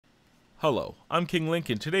Hello, I'm King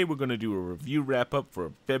Link, and today we're going to do a review wrap-up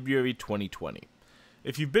for February 2020.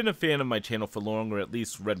 If you've been a fan of my channel for long, or at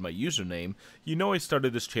least read my username, you know I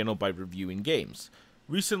started this channel by reviewing games.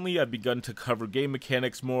 Recently, I've begun to cover game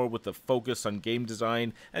mechanics more with a focus on game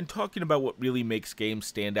design and talking about what really makes games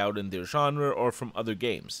stand out in their genre or from other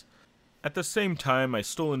games. At the same time, I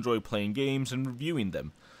still enjoy playing games and reviewing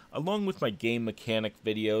them. Along with my game mechanic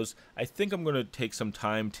videos, I think I'm going to take some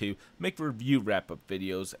time to make review wrap-up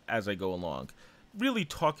videos as I go along. Really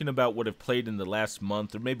talking about what I've played in the last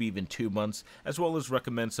month or maybe even 2 months, as well as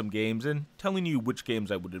recommend some games and telling you which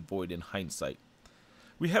games I would avoid in hindsight.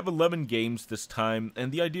 We have 11 games this time,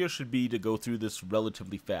 and the idea should be to go through this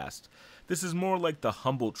relatively fast. This is more like the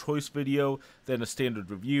humble choice video than a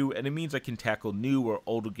standard review, and it means I can tackle new or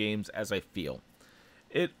older games as I feel.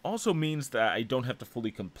 It also means that I don't have to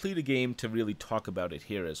fully complete a game to really talk about it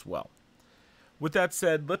here as well. With that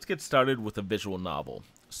said, let's get started with a visual novel,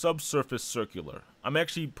 Subsurface Circular. I'm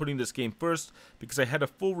actually putting this game first because I had a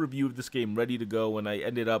full review of this game ready to go and I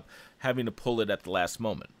ended up having to pull it at the last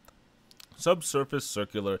moment. Subsurface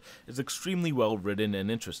Circular is extremely well written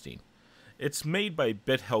and interesting. It's made by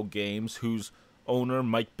Bithell Games, whose owner,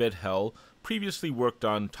 Mike Bithell, previously worked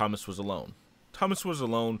on Thomas Was Alone. Thomas Was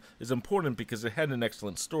Alone is important because it had an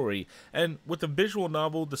excellent story, and with a visual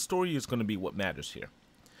novel, the story is going to be what matters here.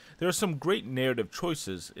 There are some great narrative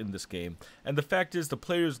choices in this game, and the fact is the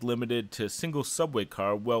player is limited to a single subway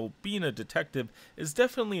car, while being a detective is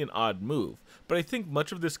definitely an odd move, but I think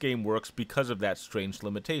much of this game works because of that strange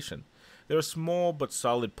limitation. There are small but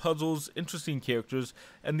solid puzzles, interesting characters,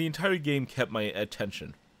 and the entire game kept my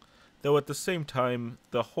attention. Though at the same time,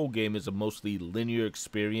 the whole game is a mostly linear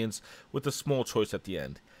experience with a small choice at the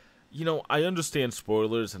end. You know, I understand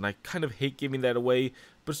spoilers, and I kind of hate giving that away,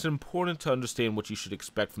 but it's important to understand what you should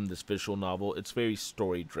expect from this visual novel. It's very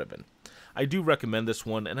story-driven. I do recommend this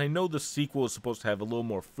one, and I know the sequel is supposed to have a little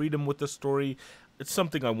more freedom with the story. It's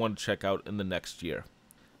something I want to check out in the next year.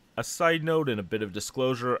 A side note and a bit of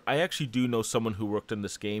disclosure, I actually do know someone who worked in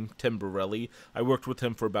this game, Tim Borelli. I worked with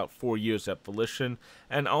him for about 4 years at Volition,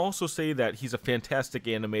 and I'll also say that he's a fantastic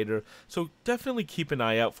animator, so definitely keep an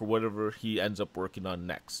eye out for whatever he ends up working on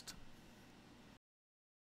next.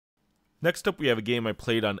 Next up, we have a game I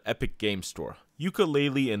played on Epic Game Store, Yooka,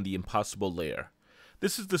 Layle and the Impossible Lair.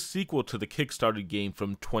 This is the sequel to the Kickstarter game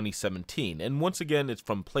from 2017, and once again it's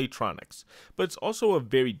from Playtronics, but it's also a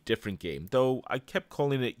very different game, though I kept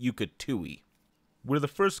calling it Yooka 2E. Where the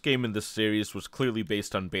first game in this series was clearly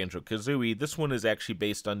based on Banjo-Kazooie, this one is actually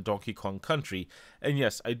based on Donkey Kong Country, and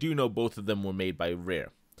yes, I do know both of them were made by Rare.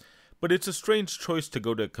 But it's a strange choice to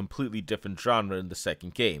go to a completely different genre in the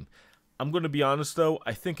second game. I'm going to be honest though,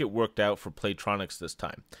 I think it worked out for Playtronics this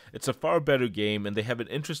time. It's a far better game, and they have an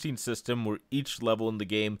interesting system where each level in the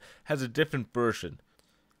game has a different version.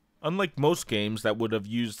 Unlike most games that would have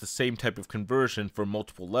used the same type of conversion for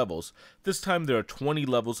multiple levels, this time there are 20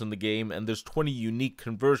 levels in the game and there's 20 unique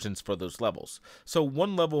conversions for those levels. So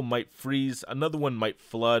one level might freeze, another one might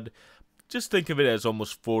flood. Just think of it as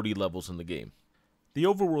almost 40 levels in the game. The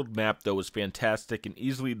overworld map though is fantastic and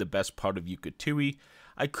easily the best part of Yooka 2E.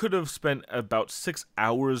 I could have spent about 6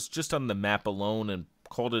 hours just on the map alone and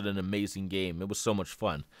called it an amazing game. It was so much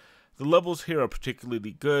fun. The levels here are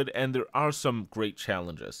particularly good, and there are some great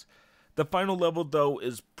challenges. The final level, though,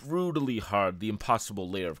 is brutally hard, the Impossible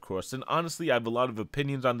Lair, of course, and honestly I have a lot of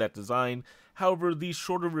opinions on that design. However, these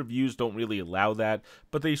shorter reviews don't really allow that,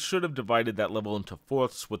 but they should have divided that level into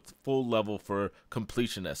fourths with full level for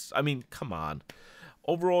completionists. I mean, come on.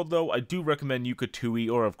 Overall, though, I do recommend Yooka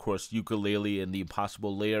 2E, or of course Yooka, Layle and the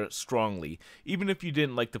Impossible Lair, strongly. Even if you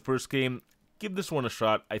didn't like the first game, give this one a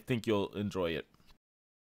shot. I think you'll enjoy it.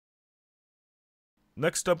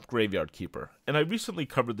 Next up, Graveyard Keeper, and I recently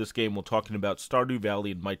covered this game while talking about Stardew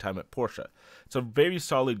Valley and my time at Porsche. It's a very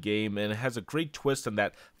solid game, and it has a great twist on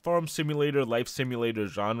that farm simulator, life simulator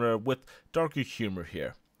genre with darker humor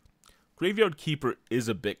here. Graveyard Keeper is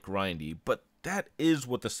a bit grindy, but that is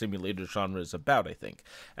what the simulator genre is about, I think.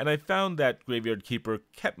 And I found that Graveyard Keeper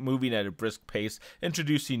kept moving at a brisk pace,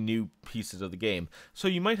 introducing new pieces of the game. So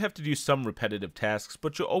you might have to do some repetitive tasks,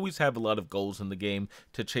 but you'll always have a lot of goals in the game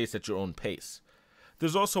to chase at your own pace.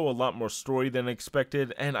 There's also a lot more story than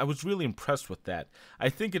expected, and I was really impressed with that. I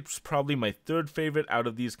think it's probably my third favorite out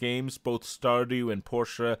of these games. Both Stardew and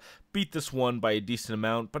Porsche beat this one by a decent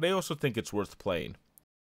amount, but I also think it's worth playing.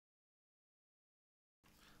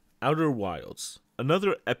 Outer Wilds,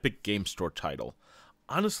 another Epic Game Store title.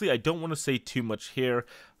 Honestly, I don't want to say too much here.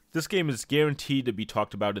 This game is guaranteed to be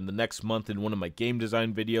talked about in the next month in one of my game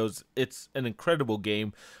design videos. It's an incredible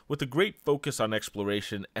game with a great focus on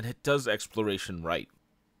exploration, and it does exploration right.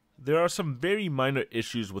 There are some very minor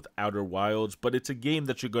issues with Outer Wilds, but it's a game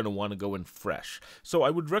that you're going to want to go in fresh. So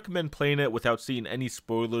I would recommend playing it without seeing any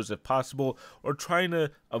spoilers if possible, or trying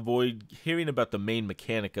to avoid hearing about the main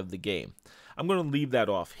mechanic of the game. I'm going to leave that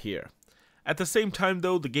off here. At the same time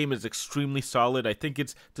though, the game is extremely solid. I think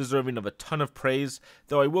it's deserving of a ton of praise,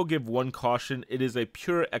 though I will give one caution: it is a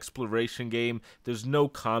pure exploration game. There's no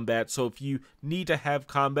combat, so if you need to have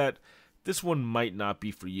combat, this one might not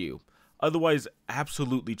be for you. Otherwise,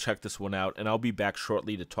 absolutely check this one out, and I'll be back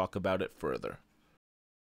shortly to talk about it further.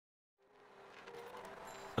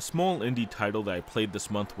 A small indie title that I played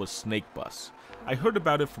this month was SnakeyBus. I heard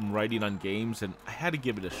about it from writing on games, and I had to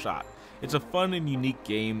give it a shot. It's a fun and unique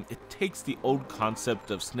game. It takes the old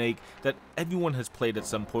concept of Snake that everyone has played at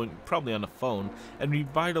some point, probably on a phone, and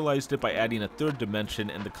revitalized it by adding a third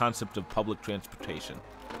dimension and the concept of public transportation.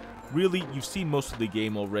 Really, you've seen most of the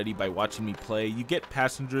game already by watching me play. You get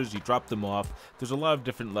passengers, you drop them off, there's a lot of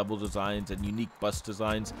different level designs and unique bus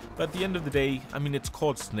designs, but at the end of the day, I mean, it's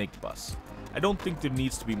called SnakeyBus. I don't think there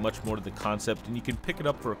needs to be much more to the concept, and you can pick it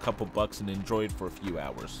up for a couple bucks and enjoy it for a few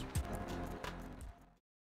hours.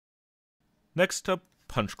 Next up,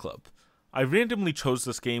 Punch Club. I randomly chose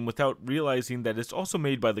this game without realizing that it's also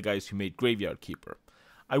made by the guys who made Graveyard Keeper.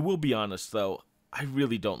 I will be honest though, I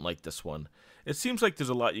really don't like this one. It seems like there's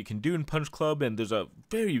a lot you can do in Punch Club, and there's a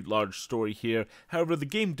very large story here. However, the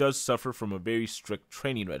game does suffer from a very strict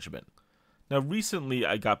training regimen. Now, recently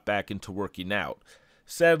I got back into working out.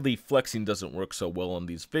 Sadly, flexing doesn't work so well on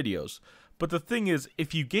these videos. But the thing is,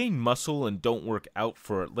 if you gain muscle and don't work out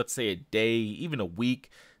for, let's say, a day, even a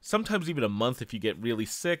week, sometimes even a month if you get really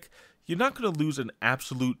sick, you're not going to lose an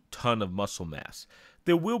absolute ton of muscle mass.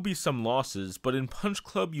 There will be some losses, but in Punch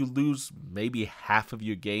Club you lose maybe half of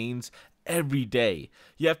your gains every day.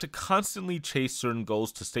 You have to constantly chase certain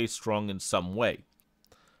goals to stay strong in some way.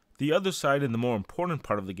 The other side, and the more important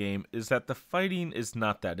part of the game, is that the fighting is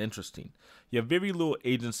not that interesting. You have very little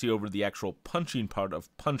agency over the actual punching part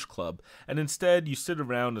of Punch Club, and instead you sit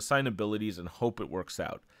around, assign abilities, and hope it works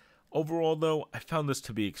out. Overall though, I found this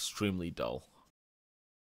to be extremely dull.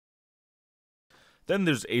 Then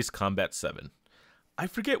there's Ace Combat 7. I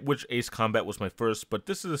forget which Ace Combat was my first, but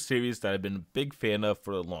this is a series that I've been a big fan of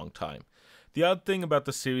for a long time. The odd thing about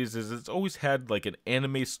the series is it's always had like an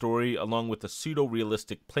anime story along with a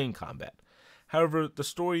pseudo-realistic plane combat. However, the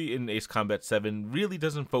story in Ace Combat 7 really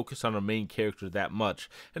doesn't focus on our main character that much,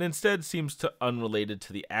 and instead seems to unrelated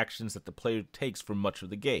to the actions that the player takes for much of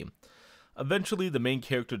the game. Eventually, the main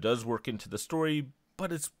character does work into the story,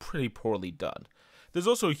 but it's pretty poorly done. There's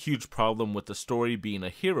also a huge problem with the story being a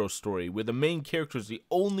hero story, where the main character is the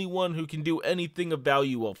only one who can do anything of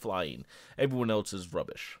value while flying. Everyone else is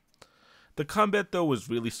rubbish. The combat though was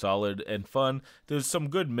really solid and fun. There's some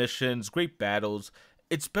good missions, great battles.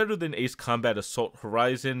 It's better than Ace Combat Assault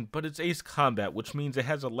Horizon, but it's Ace Combat, which means it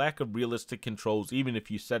has a lack of realistic controls even if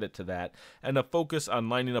you set it to that, and a focus on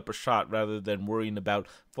lining up a shot rather than worrying about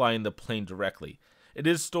flying the plane directly. It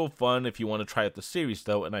is still fun if you want to try out the series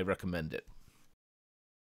though, and I recommend it.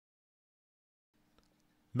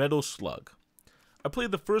 Metal Slug. I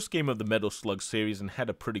played the first game of the Metal Slug series and had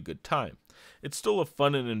a pretty good time. It's still a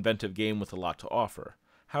fun and inventive game with a lot to offer.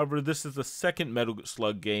 However, this is the second Metal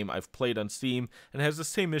Slug game I've played on Steam and has the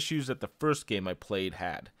same issues that the first game I played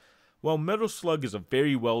had. While Metal Slug is a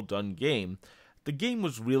very well done game, the game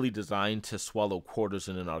was really designed to swallow quarters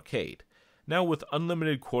in an arcade. Now with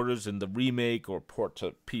unlimited quarters in the remake or port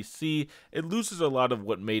to PC, it loses a lot of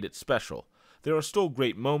what made it special. There are still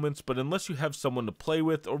great moments, but unless you have someone to play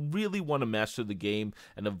with or really want to master the game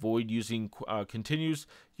and avoid using continues,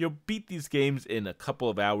 you'll beat these games in a couple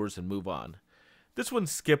of hours and move on. This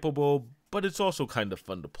one's skippable, but it's also kind of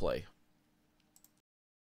fun to play.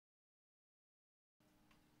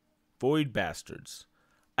 Void Bastards.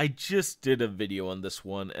 I just did a video on this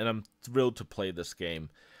one, and I'm thrilled to play this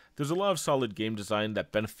game. There's a lot of solid game design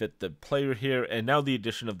that benefit the player here, and now the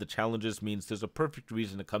addition of the challenges means there's a perfect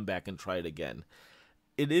reason to come back and try it again.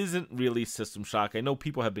 It isn't really System Shock. I know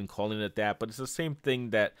people have been calling it that, but it's the same thing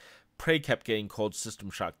that Prey kept getting called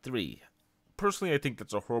System Shock 3. Personally, I think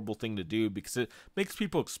that's a horrible thing to do because it makes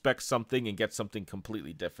people expect something and get something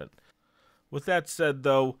completely different. With that said,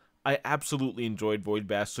 though, I absolutely enjoyed Void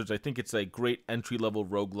Bastards. I think it's a great entry-level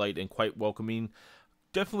roguelite and quite welcoming.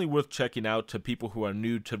 Definitely worth checking out to people who are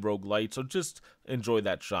new to roguelites or just enjoy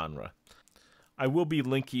that genre. I will be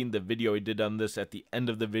linking the video I did on this at the end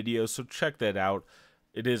of the video, so check that out.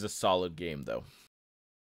 It is a solid game though.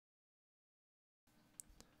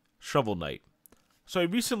 Shovel Knight. So I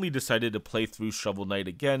recently decided to play through Shovel Knight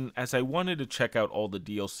again as I wanted to check out all the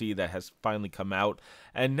DLC that has finally come out,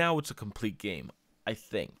 and now it's a complete game, I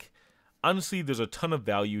think. Honestly, there's a ton of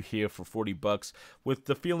value here for 40 bucks, with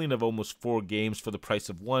the feeling of almost 4 games for the price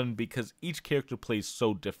of one because each character plays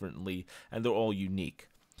so differently and they're all unique.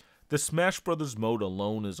 The Smash Brothers mode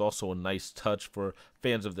alone is also a nice touch for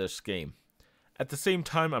fans of this game. At the same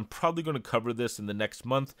time, I'm probably going to cover this in the next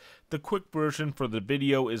month. The quick version for the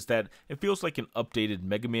video is that it feels like an updated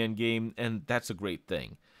Mega Man game, and that's a great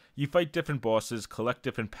thing. You fight different bosses, collect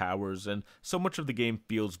different powers, and so much of the game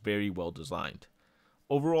feels very well designed.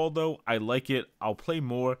 Overall though, I like it, I'll play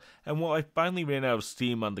more, and while I finally ran out of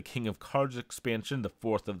steam on the King of Cards expansion, the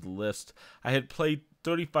 4th of the list, I had played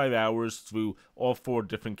 35 hours through all 4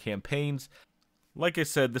 different campaigns. Like I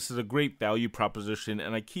said, this is a great value proposition,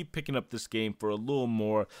 and I keep picking up this game for a little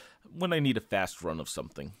more when I need a fast run of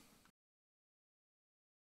something.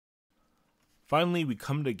 Finally, we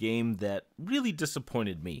come to a game that really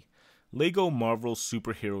disappointed me. LEGO Marvel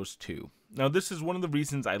Super Heroes 2. Now this is one of the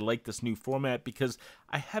reasons I like this new format because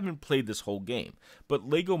I haven't played this whole game, but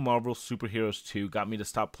LEGO Marvel Super Heroes 2 got me to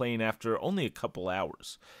stop playing after only a couple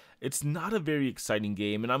hours. It's not a very exciting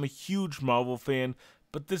game, and I'm a huge Marvel fan,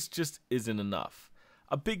 but this just isn't enough.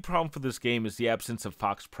 A big problem for this game is the absence of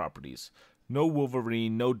Fox properties. No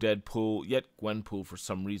Wolverine, no Deadpool, yet Gwenpool for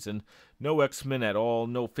some reason, no X-Men at all,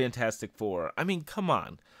 no Fantastic Four. I mean, come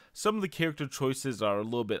on. Some of the character choices are a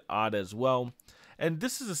little bit odd as well, and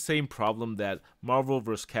this is the same problem that Marvel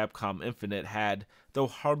vs. Capcom Infinite had, though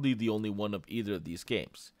hardly the only one of either of these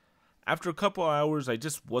games. After a couple hours, I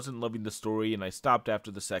just wasn't loving the story and I stopped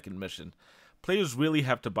after the second mission. Players really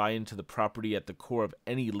have to buy into the property at the core of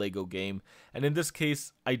any LEGO game, and in this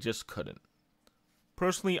case, I just couldn't.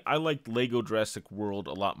 Personally, I liked LEGO Jurassic World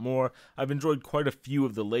a lot more. I've enjoyed quite a few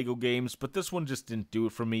of the LEGO games, but this one just didn't do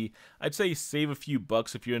it for me. I'd say save a few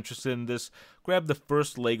bucks if you're interested in this. Grab the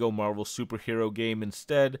first LEGO Marvel superhero game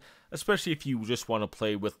instead, especially if you just want to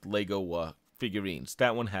play with LEGO figurines.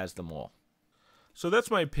 That one has them all. So that's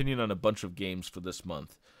my opinion on a bunch of games for this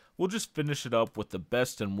month. We'll just finish it up with the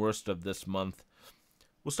best and worst of this month.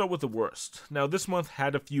 We'll start with the worst. Now, this month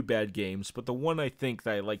had a few bad games, but the one I think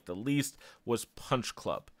that I liked the least was Punch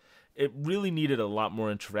Club. It really needed a lot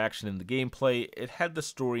more interaction in the gameplay. It had the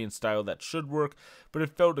story and style that should work, but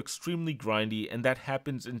it felt extremely grindy, and that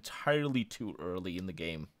happens entirely too early in the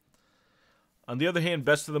game. On the other hand,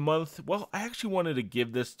 best of the month, well, I actually wanted to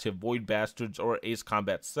give this to Void Bastards or Ace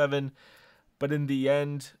Combat 7, but in the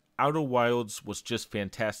end, Outer Wilds was just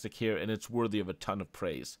fantastic here, and it's worthy of a ton of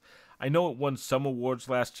praise. I know it won some awards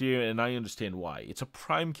last year, and I understand why. It's a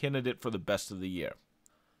prime candidate for the best of the year.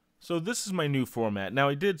 So this is my new format. Now,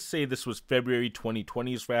 I did say this was February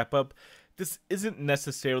 2020's wrap-up. This isn't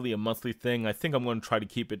necessarily a monthly thing. I think I'm going to try to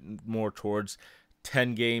keep it more towards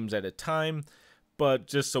 10 games at a time, but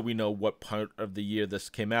just so we know what part of the year this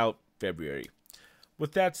came out, February.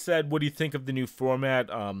 With that said, what do you think of the new format?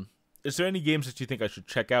 Is there any games that you think I should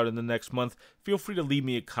check out in the next month? Feel free to leave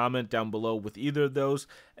me a comment down below with either of those.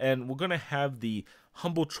 And we're going to have the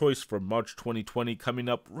Humble Choice for March 2020 coming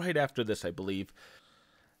up right after this, I believe.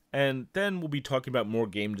 And then we'll be talking about more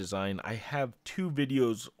game design. I have 2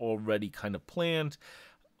 videos already kind of planned.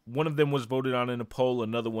 One of them was voted on in a poll.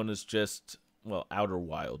 Another one is just, well, Outer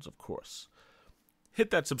Wilds, of course. Hit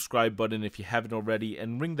that subscribe button if you haven't already,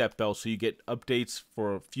 and ring that bell so you get updates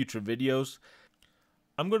for future videos.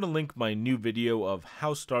 I'm going to link my new video of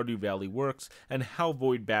how Stardew Valley works and how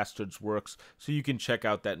Void Bastards works so you can check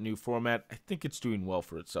out that new format. I think it's doing well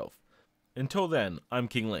for itself. Until then, I'm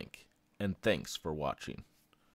King Link, and thanks for watching.